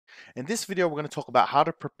In this video, we're going to talk about how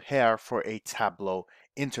to prepare for a Tableau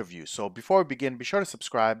interview. So before we begin, be sure to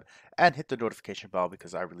subscribe and hit the notification bell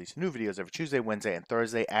because I release new videos every Tuesday, Wednesday, and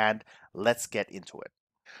Thursday, and let's get into it.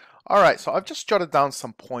 All right, so I've just jotted down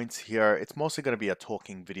some points here. It's mostly going to be a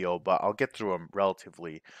talking video, but I'll get through them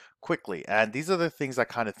relatively quickly. And these are the things I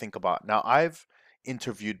kind of think about. Now, I've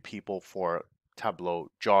interviewed people for Tableau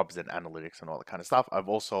jobs and analytics and all that kind of stuff. I've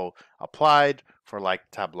also applied for like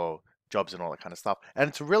Tableau jobs and all that kind of stuff. And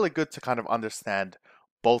it's really good to kind of understand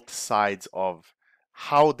both sides of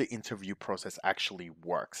how the interview process actually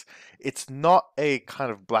works. It's not a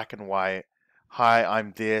kind of black and white, hi,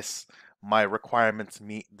 I'm this, my requirements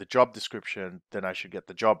meet the job description, then I should get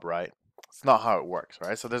the job, right? It's not how it works,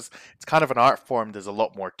 right? So it's kind of an art form. There's a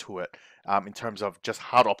lot more to it in terms of just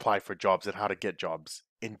how to apply for jobs and how to get jobs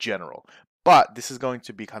in general. But this is going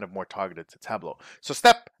to be kind of more targeted to Tableau. So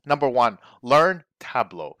step number one, learn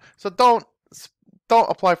Tableau. So don't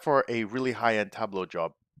apply for a really high-end Tableau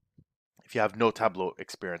job if you have no Tableau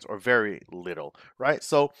experience or very little, right?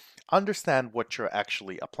 So understand what you're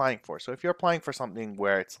actually applying for. So if you're applying for something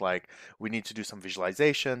where it's like, we need to do some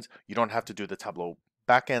visualizations, you don't have to do the Tableau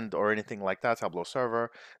backend or anything like that, Tableau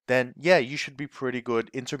server, then yeah, you should be pretty good,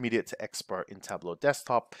 intermediate to expert in Tableau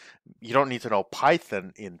desktop. You don't need to know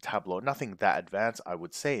Python in Tableau, nothing that advanced, I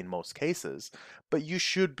would say in most cases, but you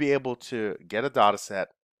should be able to get a data set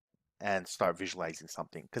and start visualizing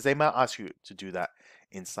something because they might ask you to do that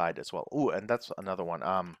inside as well. Oh, and that's another one.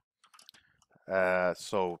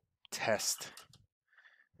 So test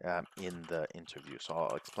in the interview. So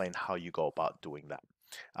I'll explain how you go about doing that.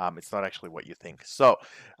 It's not actually what you think. So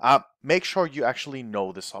make sure you actually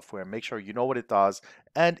know the software. Make sure you know what it does.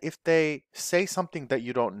 And if they say something that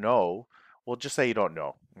you don't know, well, just say you don't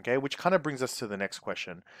know. Okay, which kind of brings us to the next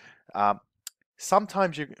question.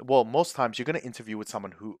 Sometimes most times you're going to interview with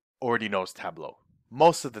someone who already knows Tableau.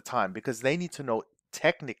 Most of the time, because they need to know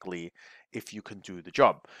technically if you can do the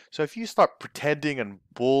job. So if you start pretending and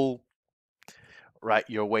bull right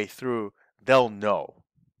your way through, they'll know.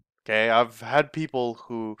 Okay, I've had people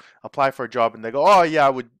who apply for a job and they go, "Oh yeah,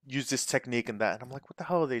 I would use this technique and that," and I'm like, "What the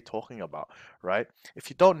hell are they talking about?" Right?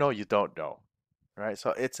 If you don't know, you don't know. Right?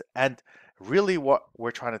 So it's and really what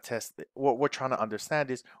we're trying to test, what we're trying to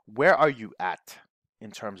understand is where are you at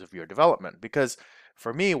in terms of your development? Because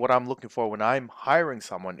for me, what I'm looking for when I'm hiring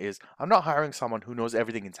someone is I'm not hiring someone who knows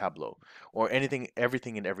everything in Tableau or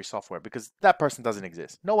everything in every software because that person doesn't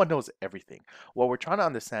exist. No one knows everything. What we're trying to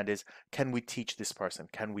understand is can we teach this person?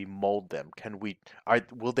 Can we mold them?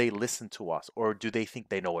 Will they listen to us or do they think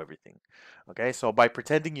they know everything? Okay, so by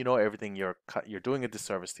pretending you know everything, you're doing a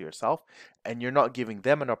disservice to yourself and you're not giving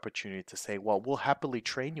them an opportunity to say, well, we'll happily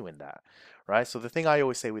train you in that, right? So the thing I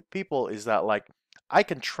always say with people is that like I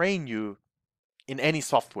can train you in any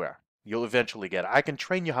software. You'll eventually get it. I can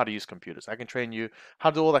train you how to use computers. I can train you how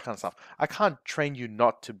to do all that kind of stuff. I can't train you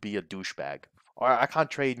not to be a douchebag, or I can't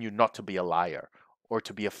train you not to be a liar or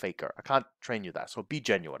to be a faker. I can't train you that. So be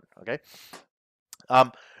genuine, okay?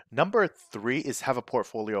 Um, Number three is have a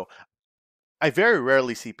portfolio. I very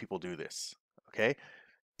rarely see people do this, okay?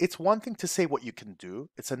 It's one thing to say what you can do,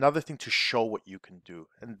 it's another thing to show what you can do.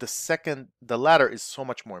 And the latter is so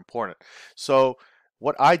much more important. So,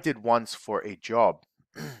 what I did once for a job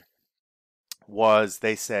was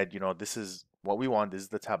they said, this is what we want, this is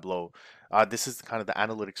the Tableau, this is kind of the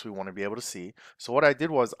analytics we want to be able to see. So, what I did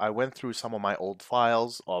was I went through some of my old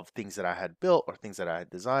files of things that I had built or things that I had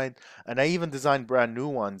designed, and I even designed brand new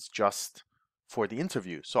ones just for the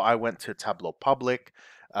interview. So I went to Tableau Public.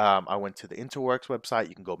 I went to the Interworks website.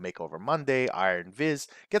 You can go Makeover Monday, Iron Viz,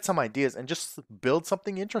 get some ideas and just build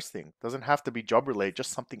something interesting. Doesn't have to be job related,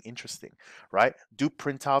 just something interesting, right? Do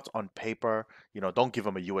printouts on paper. Don't give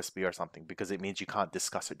them a USB or something because it means you can't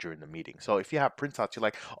discuss it during the meeting. So if you have printouts, you're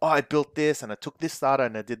like, oh, I built this and I took this data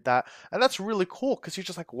and I did that. And that's really cool because you're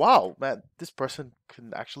just like, wow, man, this person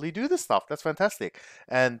can actually do this stuff. That's fantastic.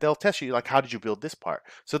 And they'll test you like, how did you build this part?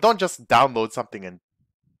 So don't just download something and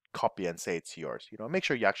copy and say it's yours. Make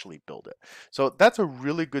sure you actually build it. So that's a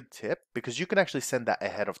really good tip because you can actually send that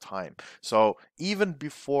ahead of time. So even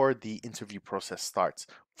before the interview process starts,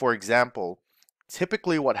 for example,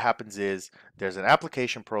 typically what happens is there's an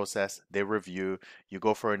application process, they review, you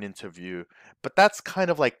go for an interview, but that's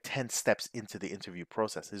kind of like 10 steps into the interview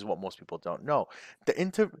process. This is what most people don't know.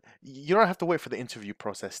 You don't have to wait for the interview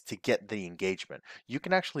process to get the engagement. You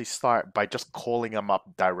can actually start by just calling them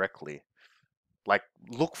up directly, like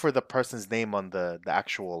look for the person's name on the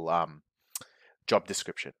actual job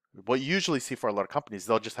description. What you usually see for a lot of companies,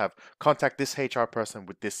 they'll just have contact this HR person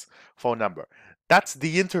with this phone number. That's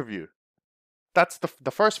the interview. that's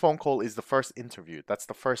the first phone call is the first interview. That's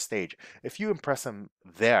the first stage. If you impress them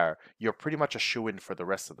there, you're pretty much a shoo-in for the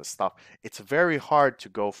rest of the stuff. It's very hard to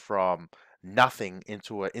go from nothing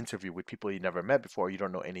into an interview with people you never met before. You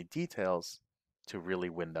don't know any details to really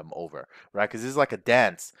win them over, right? Because this is like a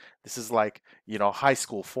dance. This is like, high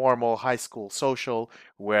school formal, high school social,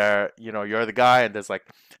 where, you're the guy and there's like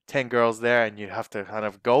 10 girls there and you have to kind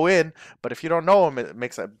of go in. But if you don't know them, it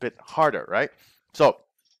makes it a bit harder, right? So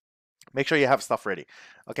make sure you have stuff ready.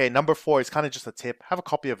 Okay, number 4 is kind of just a tip. Have a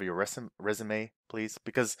copy of your resume, please,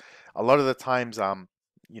 because a lot of the times,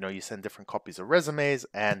 you send different copies of resumes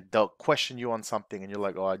and they'll question you on something and you're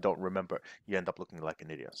like, oh, I don't remember. You end up looking like an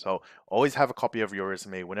idiot. So always have a copy of your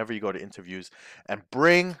resume whenever you go to interviews, and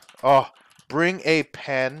bring a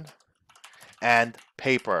pen and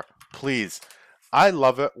paper, please. I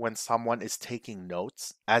love it when someone is taking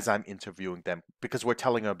notes as I'm interviewing them because we're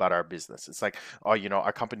telling them about our business. It's like, oh,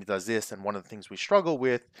 our company does this, and one of the things we struggle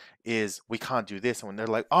with is we can't do this. And when they're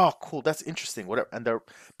like, oh, cool, that's interesting, whatever, and they're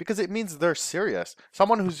because it means they're serious.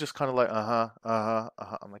 Someone who's just kind of like,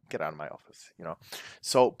 I'm like, get out of my office.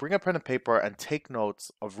 So bring a pen and paper and take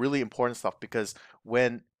notes of really important stuff because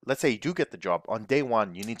when, let's say, you do get the job on day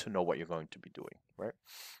 1, you need to know what you're going to be doing, right?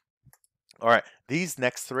 All right, these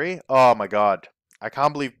next 3, oh my God. I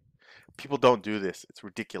can't believe people don't do this. It's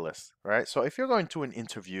ridiculous, right? So if you're going to an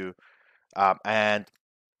interview and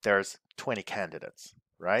there's 20 candidates,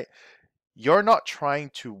 right? You're not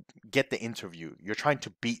trying to get the interview. You're trying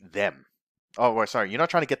to beat them. Oh, well, sorry. You're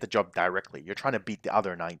not trying to get the job directly. You're trying to beat the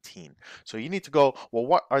other 19. So you need to go, well,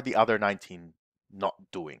 what are the other 19 not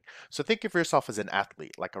doing? So think of yourself as an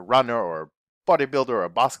athlete, like a runner or a bodybuilder or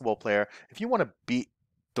a basketball player. If you want to beat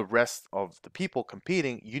the rest of the people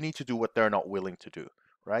competing, you need to do what they're not willing to do,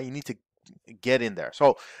 right? You need to get in there.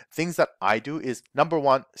 So things that I do is number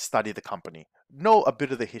 1, study the company. Know a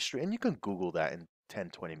bit of the history, and you can Google that in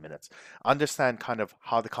 10-20 minutes. Understand kind of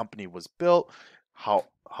how the company was built, how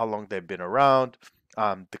long they've been around,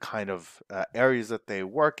 the kind of areas that they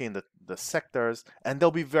work in, the sectors, and they'll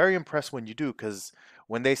be very impressed when you do, because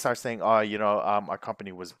when they start saying, oh, our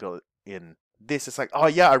company was built in this, it's like, oh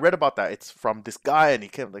yeah, I read about that. It's from this guy and he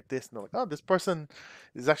came like this, and they're like, oh, this person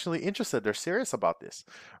is actually interested. They're serious about this,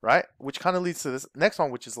 right? Which kind of leads to this next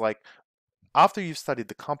one, which is like, after you've studied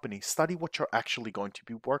the company, study what you're actually going to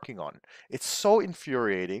be working on. It's so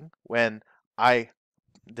infuriating when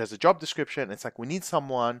there's a job description. It's like, we need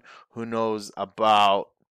someone who knows about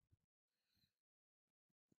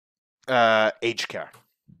aged care.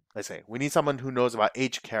 Let's say we need someone who knows about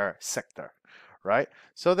aged care sector, right?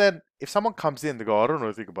 So then if someone comes in, they go, I don't know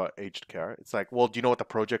anything about aged care. It's like, well, do you know what the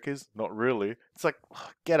project is? Not really. It's like,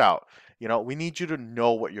 get out. We need you to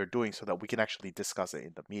know what you're doing so that we can actually discuss it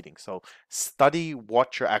in the meeting. So study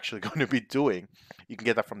what you're actually going to be doing. You can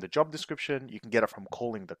get that from the job description. You can get it from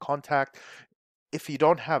calling the contact. If you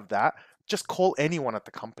don't have that, just call anyone at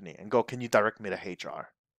the company and go, can you direct me to HR?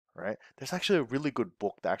 Right? There's actually a really good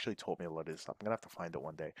book that actually told me a lot of this stuff. I'm gonna have to find it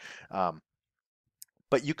one day. Um,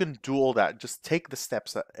 but you can do all that. Just take the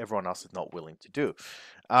steps that everyone else is not willing to do.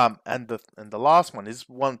 And the last one is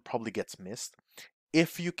one probably gets missed.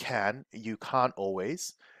 If you can't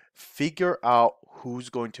always figure out who's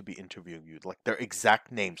going to be interviewing you, like their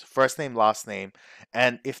exact names, first name, last name,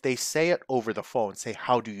 and if they say it over the phone, say,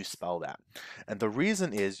 how do you spell that? And the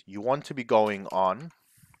reason is you want to be going on,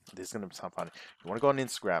 this is going to sound funny, you want to go on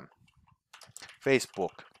Instagram,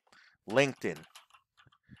 Facebook, LinkedIn,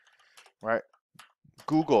 right?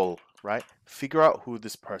 Google, right? Figure out who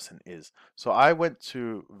this person is. So I went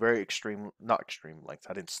to very not extreme lengths.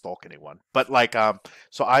 I didn't stalk anyone, but like,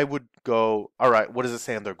 so I would go, all right, what does it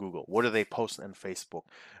say on their Google? What do they post on Facebook?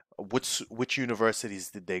 Which universities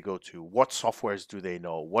did they go to? What softwares do they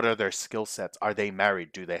know? What are their skill sets? Are they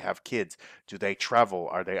married? Do they have kids? Do they travel?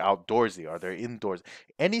 Are they outdoorsy? Are they indoors?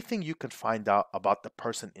 Anything you can find out about the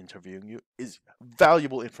person interviewing you is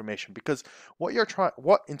valuable information, because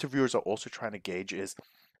what interviewers are also trying to gauge is,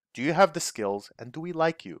 do you have the skills, and do we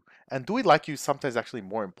like you? And do we like you sometimes actually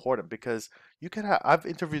more important, because I've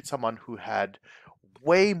interviewed someone who had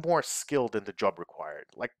way more skill than the job required,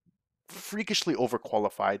 like freakishly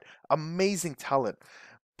overqualified, amazing talent,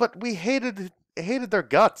 but we hated their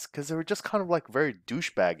guts because they were just kind of like very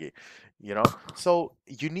douchebaggy, you know. So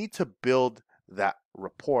you need to build that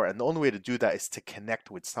rapport, and the only way to do that is to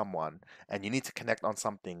connect with someone, and you need to connect on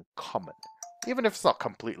something common, even if it's not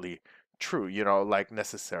completely true, like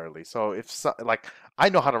necessarily. So like, I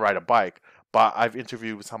know how to ride a bike, but I've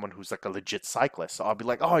interviewed with someone who's like a legit cyclist. So I'll be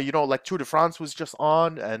like, oh, like Tour de France was just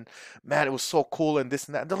on, and man, it was so cool, and this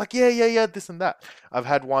and that. And they're like, yeah, yeah, yeah, this and that. I've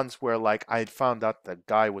had ones where like I found out the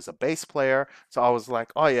guy was a bass player, so I was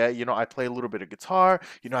like, oh yeah, I play a little bit of guitar,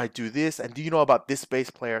 I do this, and do you know about this bass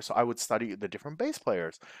player? So I would study the different bass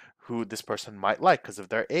players who this person might like because of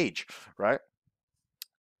their age, right?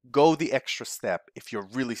 Go the extra step if you're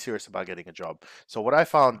really serious about getting a job. So what I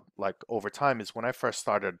found like over time is when I first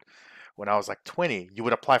started when I was like 20, you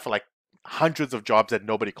would apply for like hundreds of jobs and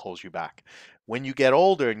nobody calls you back. When you get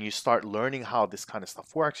older and you start learning how this kind of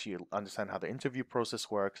stuff works, you understand how the interview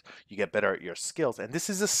process works, you get better at your skills. And this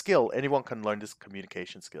is a skill, anyone can learn this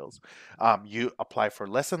communication skills. You apply for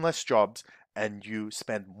less and less jobs and you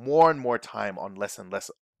spend more and more time on less and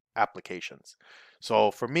less applications.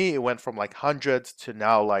 So for me, it went from like hundreds to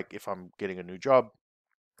now, like if I'm getting a new job,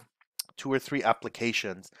 2 or 3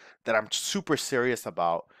 applications that I'm super serious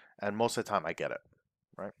about, and most of the time I get it,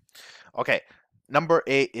 right? Okay, number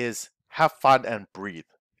 8 is have fun and breathe.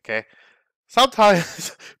 Okay,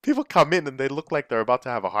 sometimes people come in and they look like they're about to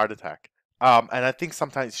have a heart attack, and I think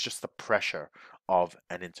sometimes it's just the pressure of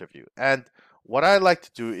an interview. And what I like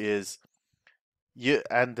to do is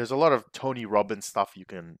and there's a lot of Tony Robbins stuff you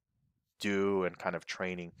can do and kind of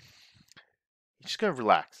training. You're just gonna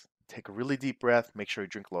relax. Take a really deep breath, make sure you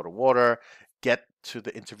drink a lot of water, get to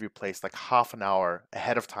the interview place like half an hour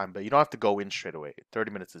ahead of time, but you don't have to go in straight away.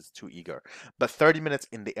 30 minutes is too eager. But 30 minutes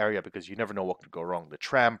in the area because you never know what could go wrong. The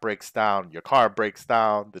tram breaks down, your car breaks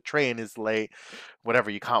down, the train is late,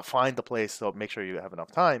 whatever, you can't find the place, so make sure you have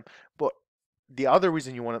enough time. But the other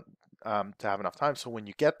reason you want to have enough time, so when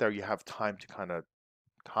you get there, you have time to kind of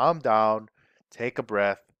calm down, take a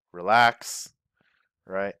breath, relax,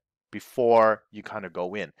 right? Before you kind of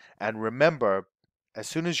go in. And remember, as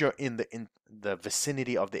soon as you're in the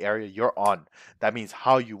vicinity of the area, you're on. That means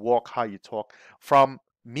how you walk, how you talk. From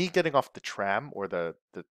me getting off the tram or the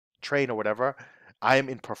train or whatever, I am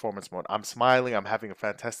in performance mode. I'm smiling, I'm having a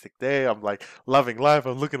fantastic day, I'm like loving life,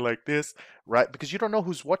 I'm looking like this, right? Because you don't know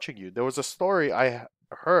who's watching you. There was a story I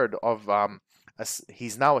heard of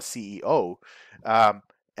he's now a CEO, um,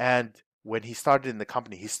 and when he started in the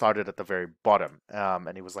company, he started at the very bottom.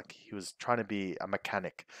 And he was trying to be a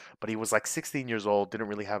mechanic, but he was like 16 years old, didn't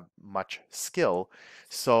really have much skill.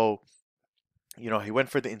 So, he went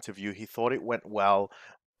for the interview. He thought it went well,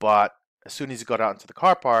 but as soon as he got out into the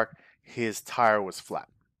car park, his tire was flat.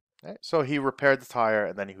 Right? So he repaired the tire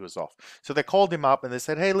and then he was off. So they called him up and they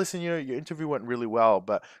said, "Hey, listen, your interview went really well,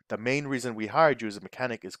 but the main reason we hired you as a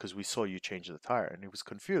mechanic is because we saw you change the tire." And he was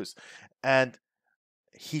confused. And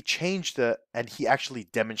he changed and he actually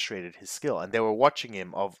demonstrated his skill, and they were watching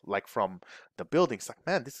him of like from the buildings like,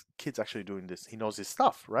 man, this kid's actually doing this, he knows his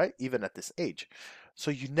stuff, right? Even at this age.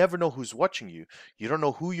 So you never know who's watching you. You don't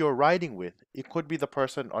know who you're riding with. It could be the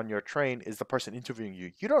person on your train is the person interviewing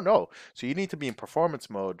you. You don't know. So you need to be in performance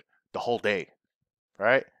mode the whole day,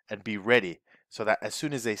 right? And be ready so that as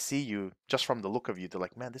soon as they see you, just from the look of you, they're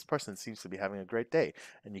like, man, this person seems to be having a great day.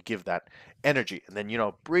 And you give that energy. And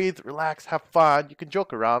then, breathe, relax, have fun. You can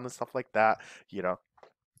joke around and stuff like that, you know.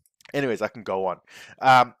 Anyways, I can go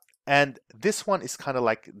on. And this one is kind of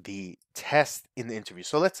like the test in the interview.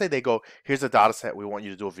 So let's say they go, here's a data set, we want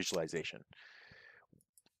you to do a visualization.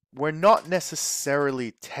 We're not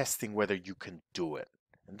necessarily testing whether you can do it.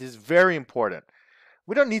 And this is very important.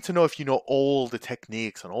 We don't need to know if you know all the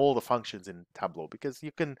techniques and all the functions in Tableau because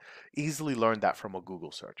you can easily learn that from a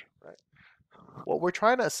Google search, right? What we're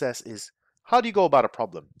trying to assess is how do you go about a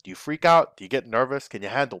problem? Do you freak out? Do you get nervous? Can you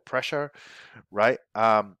handle pressure, right?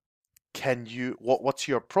 What's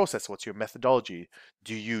your process? What's your methodology?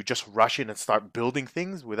 Do you just rush in and start building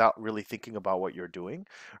things without really thinking about what you're doing,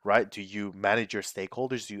 right? Do you manage your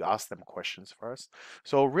stakeholders? Do you ask them questions first?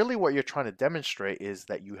 So really what you're trying to demonstrate is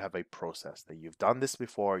that you have a process, that you've done this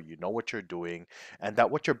before, you know what you're doing, and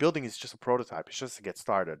that what you're building is just a prototype. It's just to get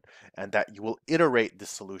started, and that you will iterate the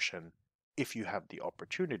solution if you have the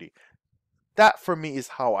opportunity. That for me is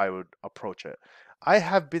how I would approach it. I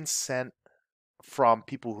have been sent from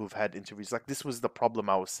people who've had interviews like this was the problem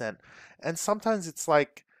I was sent, and sometimes it's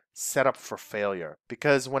like set up for failure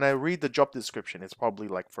because when I read the job description it's probably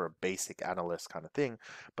like for a basic analyst kind of thing,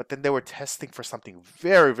 but then they were testing for something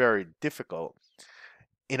very, very difficult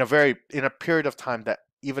in a period of time that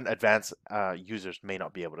even advanced users may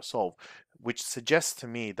not be able to solve, which suggests to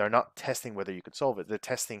me they're not testing whether you could solve it, they're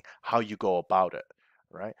testing how you go about it,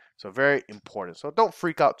 right? So very important. So don't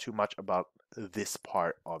freak out too much about this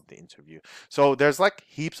part of the interview. So there's like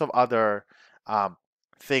heaps of other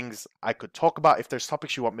things I could talk about. If there's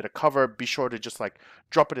topics you want me to cover, be sure to just like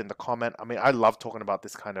drop it in the comment. I mean, I love talking about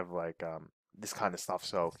this kind of like this kind of stuff.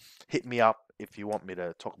 So hit me up if you want me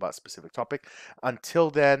to talk about a specific topic. Until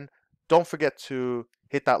then, don't forget to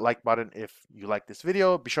hit that like button if you like this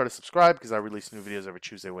video. Be sure to subscribe because I release new videos every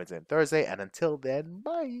Tuesday, Wednesday, and Thursday. And until then,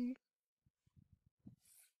 bye.